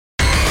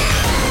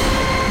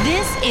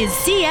is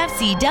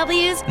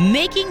CFCW's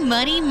Making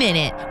Money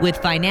Minute with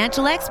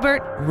financial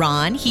expert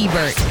Ron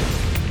Hebert.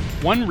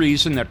 One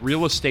reason that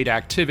real estate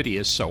activity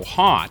is so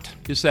hot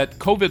is that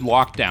COVID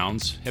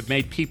lockdowns have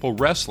made people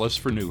restless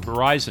for new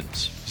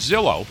horizons.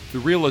 Zillow, the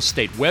real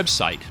estate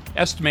website,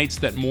 estimates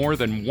that more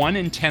than 1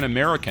 in 10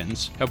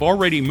 Americans have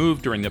already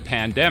moved during the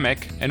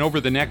pandemic, and over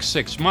the next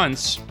 6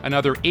 months,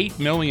 another 8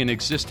 million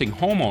existing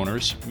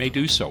homeowners may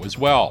do so as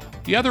well.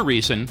 The other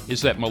reason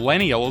is that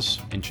millennials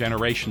and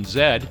Generation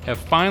Z have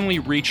finally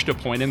reached a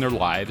point in their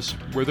lives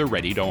where they're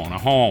ready to own a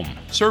home.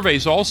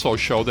 Surveys also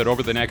show that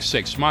over the next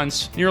 6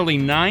 months, nearly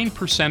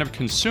 9% of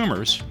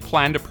consumers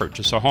plan to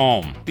purchase a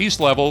home. These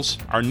levels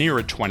are near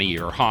a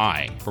 20-year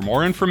high. For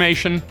more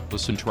information,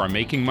 listen to our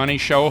Making Money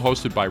show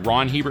hosted by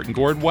Ron Hebert and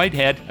Gord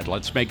Whitehead at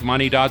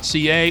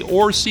letsmakemoney.ca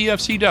or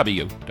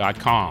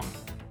cfcw.com.